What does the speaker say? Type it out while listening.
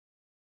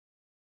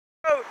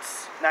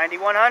Coates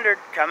 9100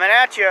 coming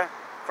at you.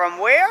 From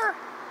where?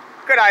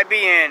 Could I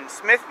be in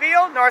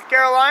Smithfield, North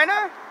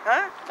Carolina?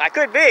 Huh? I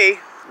could be.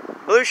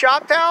 Blue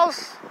shop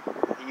towels?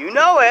 You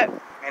know it.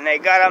 And they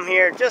got them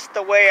here just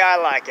the way I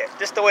like it.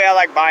 Just the way I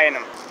like buying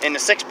them. In the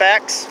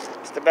 6-packs.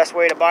 It's the best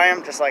way to buy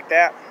them, just like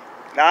that.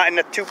 Not in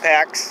the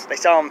 2-packs. They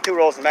sell them 2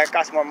 rolls and that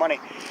costs more money.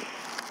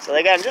 So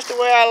they got them just the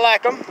way I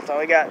like them. So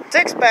we got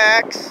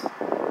 6-packs.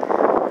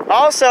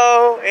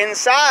 Also,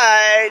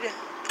 inside,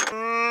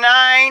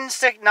 9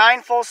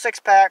 full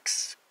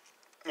 6-packs.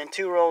 And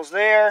 2 rolls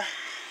there.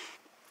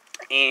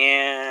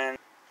 And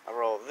a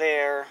roll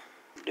there.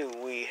 Do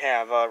we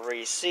have a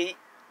receipt?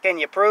 Can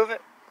you prove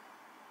it?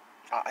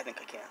 I think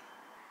I can.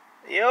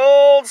 The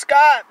old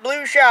Scott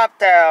blue shop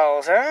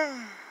towels,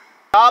 huh?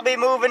 I'll be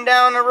moving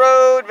down the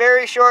road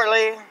very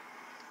shortly.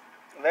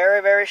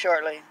 Very, very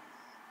shortly.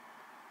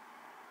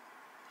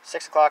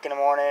 6 o'clock in the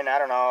morning, I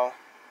don't know.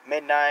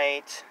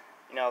 Midnight,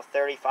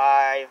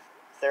 35,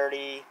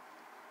 30.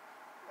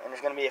 And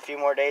there's going to be a few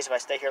more days if I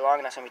stay here long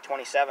enough. It's going to be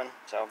 27,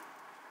 so.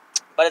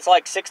 But it's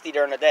like 60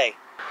 during the day.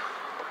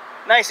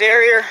 Nice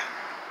area.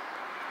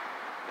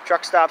 The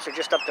truck stops are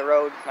just up the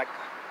road, like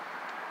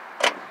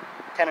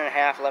 10 and a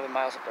half, 11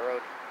 miles up the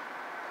road.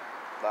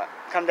 But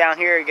come down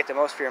here, you get the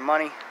most for your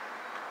money.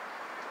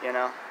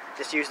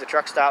 Just use the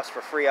truck stops for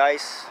free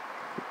ice.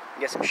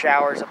 You get some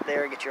showers up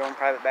there, get your own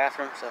private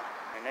bathroom.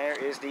 And there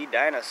is the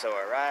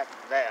dinosaur right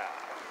there.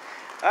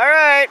 All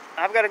right,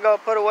 I've got to go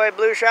put away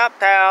blue shop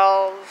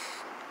towels.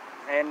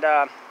 And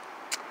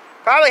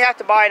probably have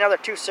to buy another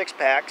 2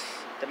 6-packs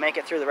to make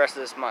it through the rest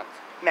of this month.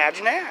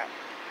 Imagine that.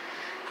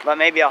 But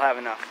maybe I'll have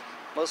enough.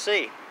 We'll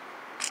see.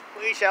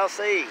 We shall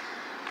see.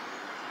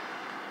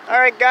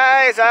 Alright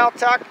guys, I'll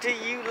talk to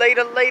you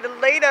later.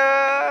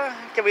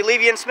 Can we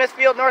leave you in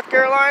Smithfield, North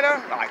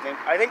Carolina?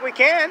 I think we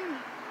can.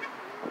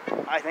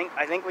 I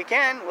think we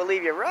can. We'll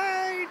leave you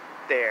right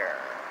there.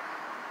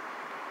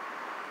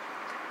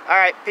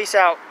 Alright, peace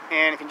out.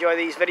 And if you enjoy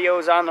these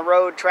videos on the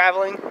road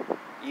traveling,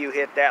 you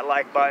hit that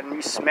like button.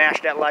 You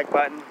smash that like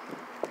button.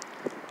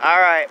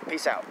 Alright,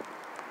 peace out.